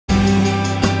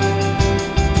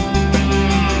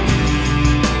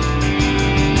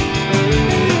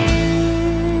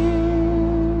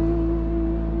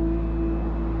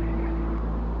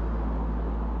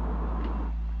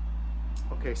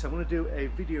So I'm going to do a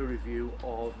video review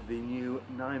of the new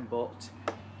Ninebot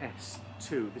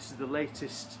S2. This is the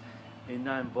latest in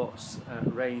Ninebot's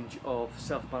range of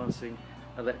self-balancing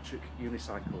electric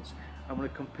unicycles. I'm going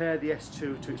to compare the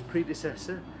S2 to its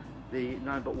predecessor, the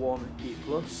Ninebot 1 E+. I'm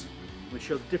going to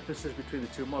show the differences between the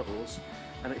two models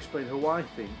and explain who I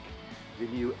think the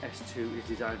new S2 is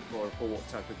designed for and for what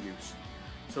type of use.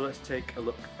 So let's take a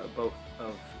look at both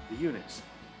of the units.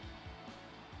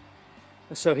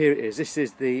 So here it is. This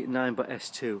is the Ninebot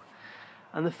S2,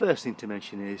 and the first thing to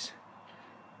mention is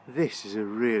this is a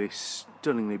really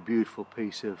stunningly beautiful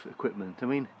piece of equipment. I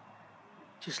mean,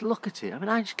 just look at it. I mean,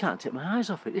 I just can't take my eyes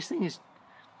off it. This thing is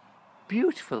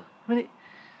beautiful. I mean, it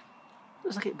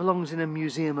looks like it belongs in a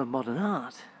museum of modern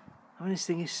art. I mean, this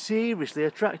thing is seriously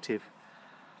attractive.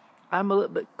 I'm a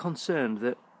little bit concerned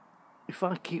that if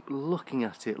I keep looking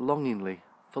at it longingly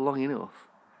for long enough,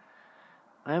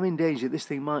 I am in danger that this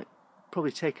thing might probably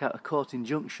take out a court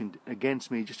injunction against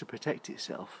me just to protect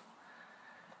itself.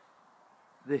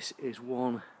 This is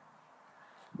one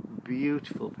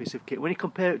beautiful piece of kit. When you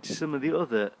compare it to some of the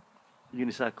other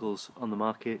unicycles on the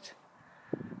market,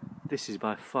 this is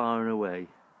by far and away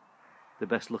the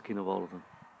best looking of all of them.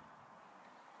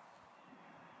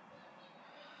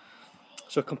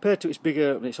 So compared to its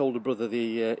bigger and its older brother,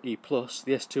 the E+,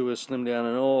 the S2 has slimmed down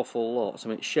an awful lot. I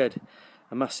mean, it shed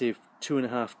a massive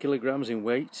 2.5 kilograms in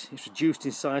weight. It's reduced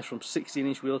in size from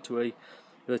 16-inch wheel to a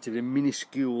relatively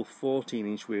minuscule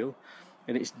 14-inch wheel,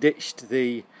 and it's ditched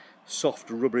the soft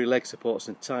rubbery leg supports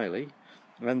entirely,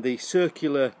 and the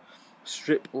circular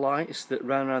strip lights that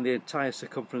ran around the entire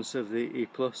circumference of the E+,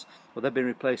 well, they've been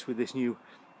replaced with this new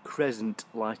crescent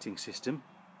lighting system.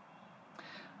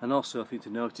 And also, I think to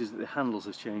note is that the handles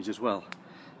have changed as well.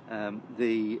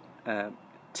 The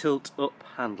tilt up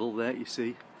handle there you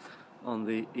see on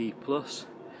the E+,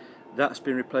 that's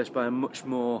been replaced by a much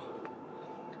more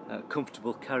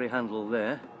comfortable carry handle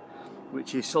there,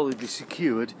 which is solidly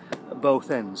secured at both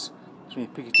ends. So when you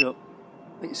pick it up,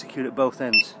 it's secured at both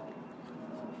ends,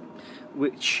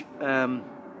 which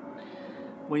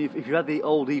if you had the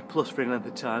old E+ for any length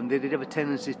of time, they did have a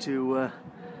tendency to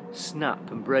snap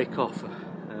and break off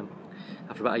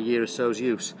after about a year or so's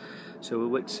use. So we'll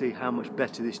wait to see how much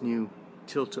better this new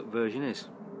tilt-up version is.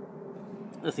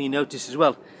 Another thing you notice as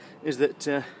well is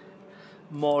that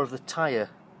more of the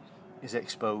tyre is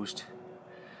exposed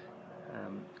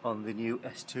on the new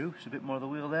S2. There's a bit more of the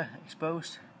wheel there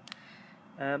exposed,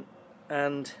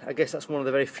 and I guess that's one of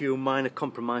the very few minor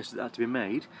compromises that had to be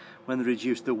made. When they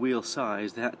reduced the wheel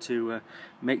size, they had to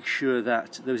make sure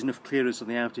that there was enough clearance on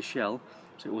the outer shell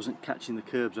so it wasn't catching the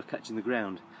curbs or catching the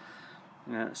ground.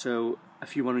 So a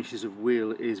few more inches of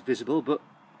wheel is visible, but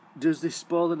does this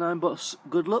spoil the Ninebot's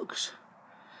good looks?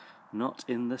 Not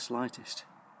in the slightest.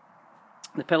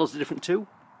 The pedals are different too.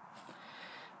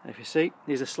 If you see,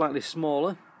 these are slightly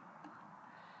smaller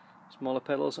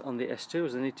pedals on the S2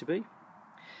 as they need to be,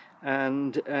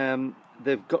 and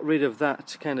they've got rid of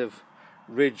that kind of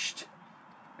ridged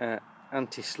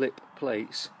anti-slip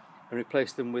plates and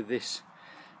replaced them with this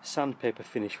sandpaper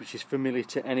finish, which is familiar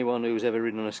to anyone who's ever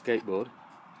ridden on a skateboard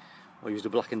or used a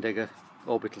Black & Decker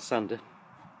orbital sander.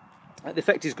 The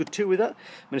effect is good too with that. I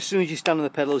mean, as soon as you stand on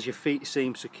the pedals, your feet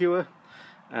seem secure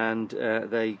and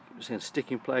they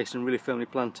stick in place and really firmly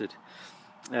planted.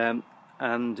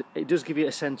 And it does give you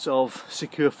a sense of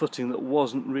secure footing that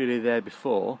wasn't really there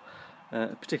before,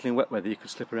 particularly in wet weather. You could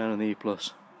slip around on the E+.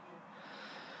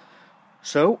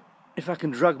 So, if I can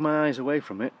drag my eyes away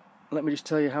from it, let me just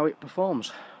tell you how it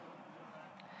performs.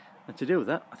 And to do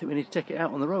that, I think we need to take it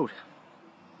out on the road.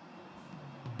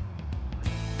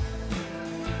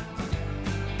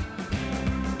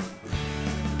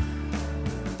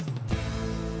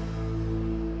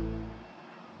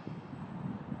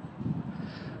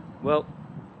 Well,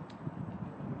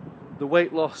 the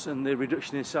weight loss and the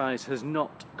reduction in size has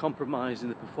not compromised in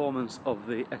the performance of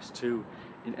the S2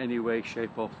 in any way,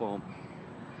 shape or form.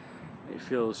 It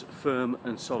feels firm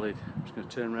and solid. I'm just going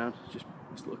to turn around, just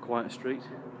this little quiet street.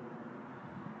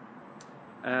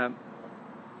 And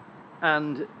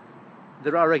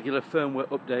there are regular firmware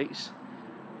updates,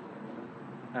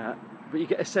 but you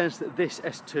get a sense that this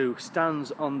S2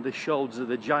 stands on the shoulders of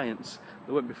the giants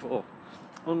that went before.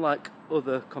 Unlike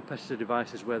other competitor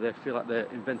devices where they feel like they're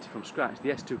invented from scratch,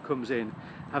 the S2 comes in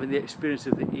having the experience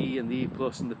of the E and the E+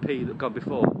 and the P that have gone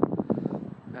before,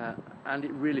 and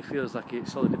it really feels like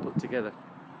it's solidly put together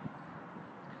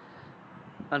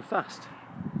and fast.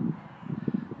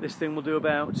 This thing will do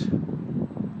about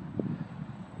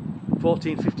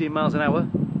 14-15 miles an hour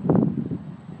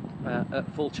at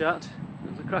full chat.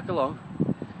 It'll crack along.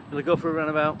 It'll go for around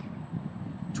about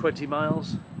 20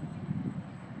 miles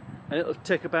and it'll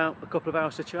take about a couple of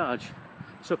hours to charge.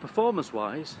 So performance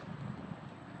wise,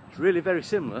 it's really very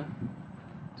similar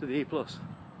to the E+.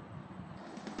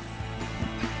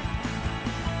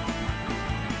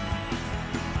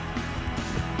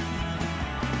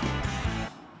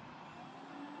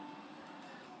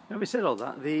 Having said all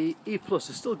that, the E+ has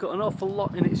still got an awful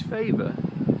lot in its favour.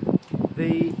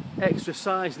 The extra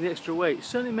size and the extra weight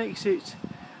certainly makes it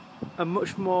a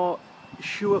much more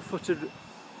sure-footed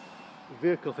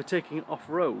vehicle for taking it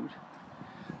off-road.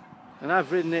 And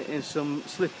I've ridden it in some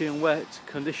slippy and wet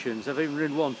conditions. I've even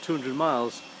ridden one 200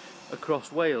 miles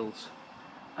across Wales.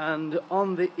 And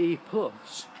on the E+,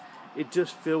 it does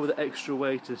feel with the extra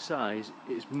weight and size,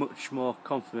 it's much more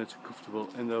confident and comfortable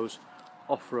in those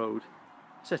off-road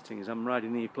settings. I'm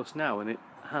riding the E+ now and it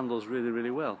handles really,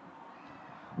 really well.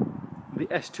 The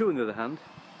S2 on the other hand,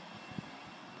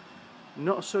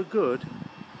 not so good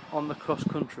on the cross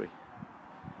country.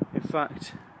 In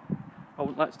fact, I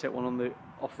wouldn't like to take one on the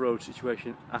off-road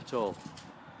situation at all.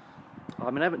 I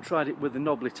mean, I haven't tried it with the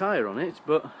knobbly tyre on it,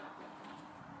 but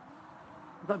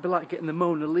that'd be like getting the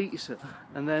Mona Lisa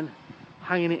and then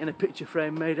hanging it in a picture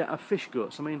frame made out of fish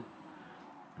guts. I mean,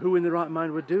 who in the right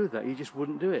mind would do that? You just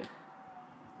wouldn't do it.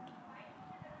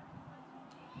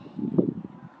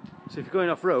 So if you're going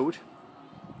off-road,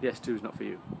 the S2 is not for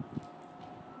you.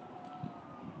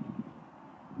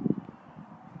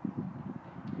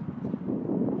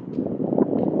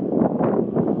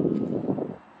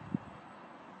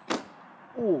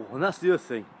 Oh, and that's the other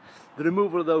thing. The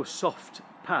removal of those soft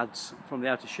pads from the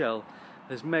outer shell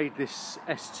has made this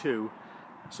S2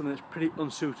 something that's pretty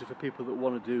unsuited for people that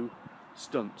want to do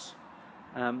stunts.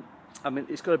 I mean,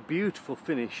 it's got a beautiful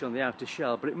finish on the outer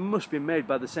shell, but it must be made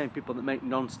by the same people that make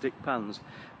non-stick pans,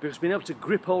 because being able to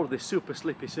grip hold of this super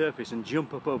slippy surface and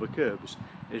jump up over curbs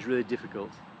is really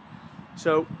difficult.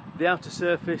 So the outer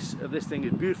surface of this thing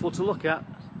is beautiful to look at,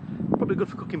 probably good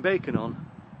for cooking bacon on,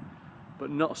 but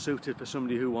not suited for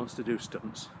somebody who wants to do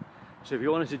stunts. So if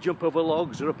you wanted to jump over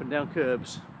logs or up and down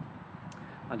curbs,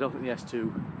 I don't think the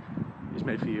S2 is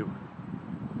made for you.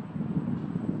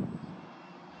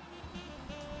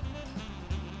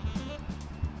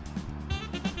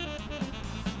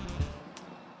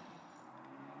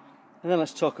 And then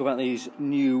let's talk about these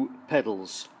new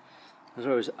pedals.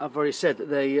 As I've already said,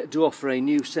 that they do offer a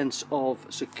new sense of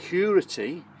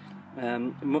security,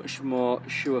 much more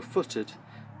sure-footed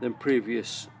than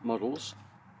previous models.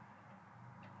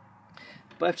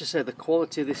 But I have to say the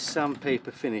quality of this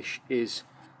sandpaper finish is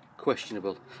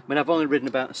questionable. I mean, I've only ridden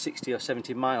about 60 or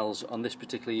 70 miles on this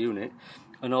particular unit,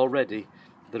 and already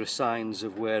there are signs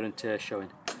of wear and tear showing.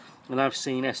 And I've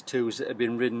seen S2s that have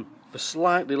been ridden for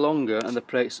slightly longer and the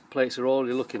plates are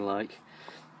already looking like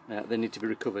they need to be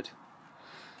recovered.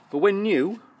 But when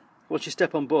new, once you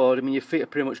step on board, I mean, your feet are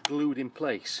pretty much glued in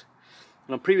place.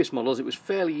 And on previous models it was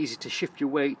fairly easy to shift your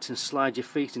weight and slide your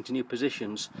feet into new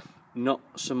positions, not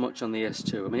so much on the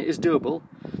S2. I mean, it is doable,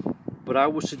 but I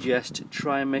would suggest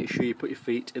try and make sure you put your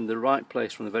feet in the right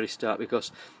place from the very start,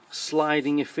 because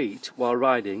sliding your feet while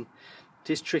riding,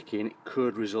 it is tricky and it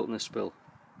could result in a spill.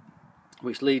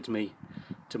 Which leads me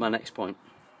to my next point.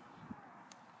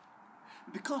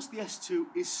 Because the S2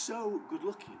 is so good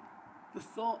looking, the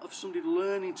thought of somebody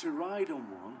learning to ride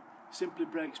on one simply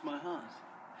breaks my heart.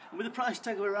 And with a price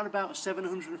tag of around about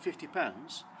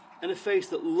 £750 and a face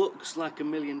that looks like $1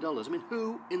 million, I mean,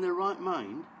 who in their right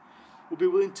mind would be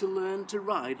willing to learn to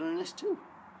ride on an S2?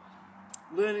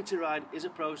 Learning to ride is a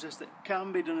process that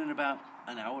can be done in about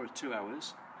an hour or 2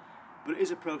 hours, but it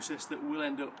is a process that will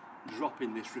end up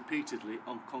dropping this repeatedly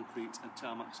on concrete and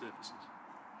tarmac surfaces.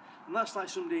 And that's like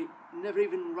somebody never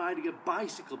even riding a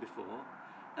bicycle before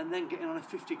and then getting on a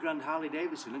 50 grand Harley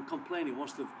Davidson and complaining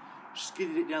once they've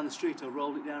skidded it down the street or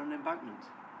rolled it down an embankment.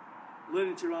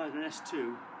 Learning to ride an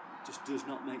S2 just does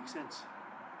not make sense.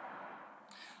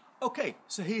 Okay,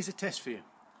 so here's a test for you.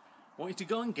 I want you to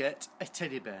go and get a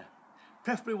teddy bear,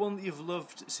 preferably one that you've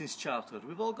loved since childhood.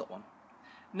 We've all got one.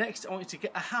 Next, I want you to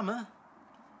get a hammer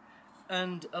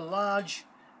and a large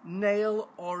nail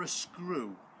or a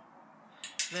screw.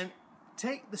 Then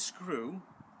take the screw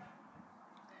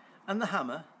and the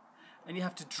hammer, and you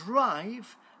have to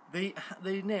drive the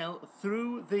nail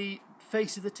through the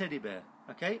face of the teddy bear.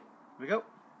 Okay, here we go.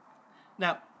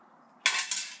 Now,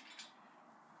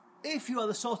 if you are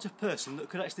the sort of person that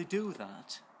could actually do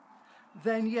that,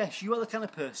 then yes, you are the kind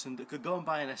of person that could go and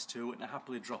buy an S2 and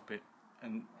happily drop it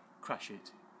and crash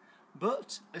it.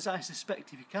 But, as I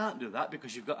suspect, if you can't do that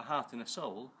because you've got a heart and a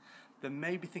soul, then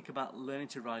maybe think about learning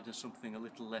to ride on something a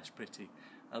little less pretty,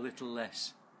 a little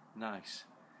less nice.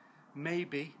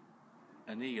 Maybe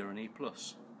an E or an E+.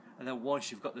 And then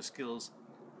once you've got the skills,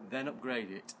 then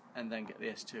upgrade it, and then get the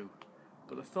S2.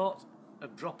 But the thought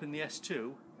of dropping the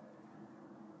S2,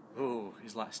 oh,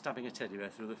 is like stabbing a teddy bear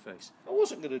through the face. I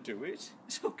wasn't going to do it.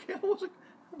 It's okay, I wasn't.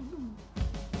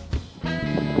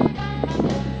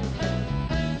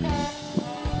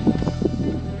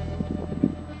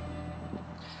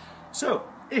 So,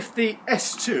 if the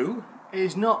S2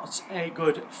 is not a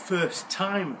good first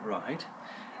time ride,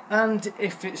 and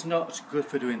if it's not good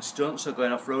for doing stunts or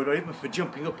going off-road or even for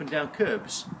jumping up and down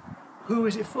curbs, who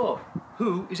is it for?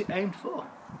 Who is it aimed for?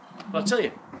 Well, I'll tell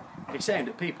you, it's aimed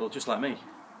at people just like me.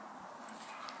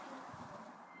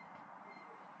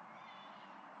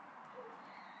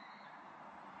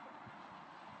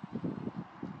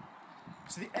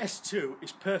 So the S2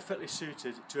 is perfectly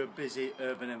suited to a busy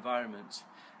urban environment.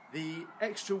 The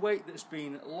extra weight that's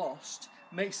been lost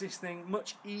makes this thing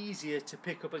much easier to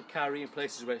pick up and carry in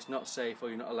places where it's not safe or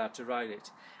you're not allowed to ride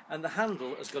it. And the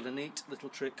handle has got a neat little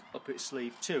trick up its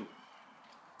sleeve too.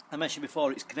 I mentioned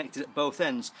before it's connected at both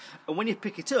ends, and when you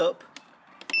pick it up,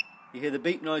 you hear the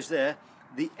beep noise there,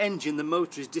 the engine, the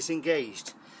motor is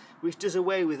disengaged, which does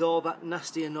away with all that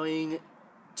nasty, annoying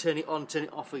turn it on, turn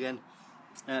it off again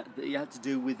that you had to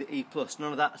do with the E+.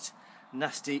 None of that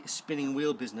nasty spinning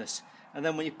wheel business. And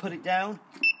then when you put it down,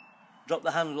 drop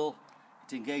the handle,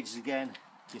 it engages again,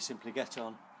 you simply get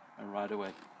on and ride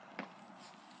away.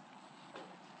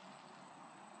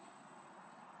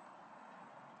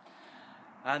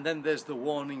 And then there's the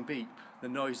warning beep, the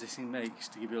noise this thing makes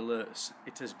to give you alerts.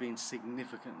 It has been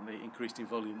significantly increased in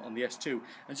volume on the S2.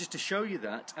 And just to show you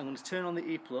that, I'm going to turn on the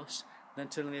E+, then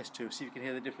turn on the S2, see if you can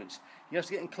hear the difference. You have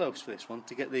to get in close for this one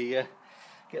to get the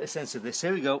sense of this.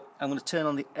 Here we go. I'm going to turn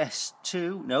on the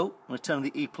S2. No, I'm going to turn on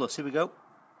the E+. Here we go.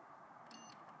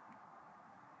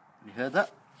 You heard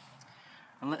that?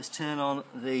 And let's turn on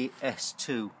the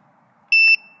S2.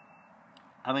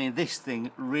 I mean, this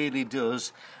thing really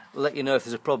does let you know if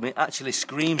there's a problem. It actually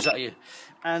screams at you.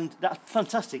 And that's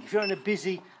fantastic. If you're in a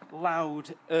busy,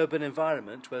 loud, urban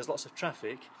environment where there's lots of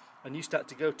traffic and you start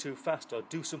to go too fast or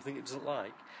do something it doesn't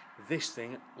like, this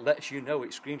thing lets you know,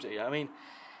 it screams at you. I mean,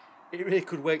 it really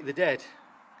could wake the dead.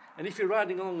 And if you're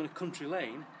riding along in a country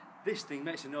lane, this thing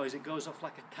makes a noise, it goes off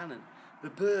like a cannon. The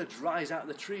birds rise out of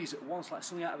the trees at once like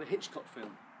something out of a Hitchcock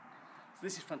film. So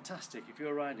this is fantastic if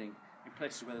you're riding in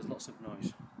places where there's lots of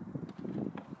noise.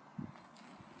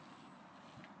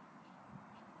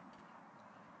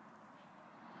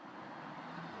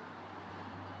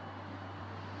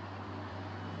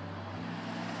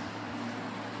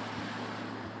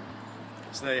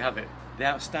 So there you have it, the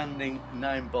outstanding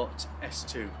Ninebot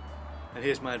S2. And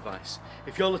here's my advice.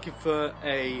 If you're looking for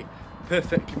a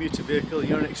perfect commuter vehicle,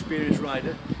 you're an experienced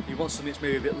rider, you want something that's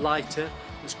maybe a bit lighter,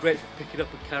 that's great for picking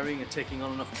up and carrying and taking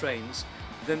on and off trains,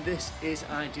 then this is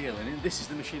ideal and this is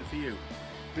the machine for you.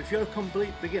 But if you're a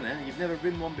complete beginner, you've never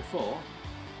ridden one before,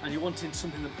 and you're wanting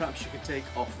something that perhaps you can take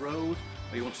off-road,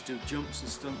 or you want to do jumps and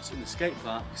stunts in the skate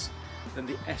parks, then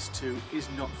the S2 is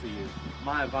not for you.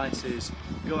 My advice is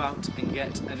go out and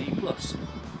get an E+.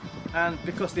 And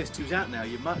because the S2 is out now,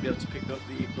 you might be able to pick up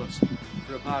the E+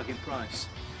 for a bargain price.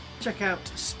 Check out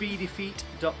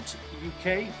speedyfeet.uk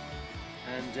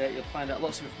and you'll find out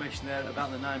lots of information there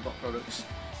about the Ninebot products.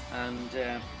 And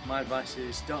my advice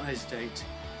is don't hesitate,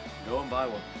 go and buy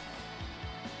one.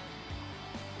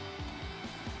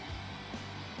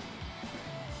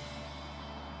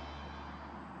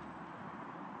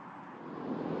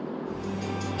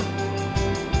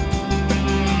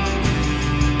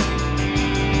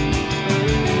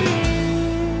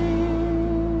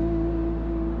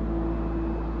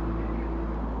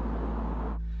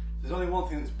 There's only one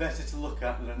thing that's better to look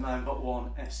at than a Ninebot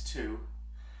 1 S2,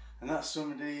 and that's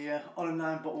somebody on a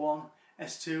Ninebot 1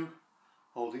 S2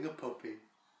 holding a puppy.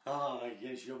 Ah,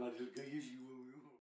 yes, you're my little girl, yes, you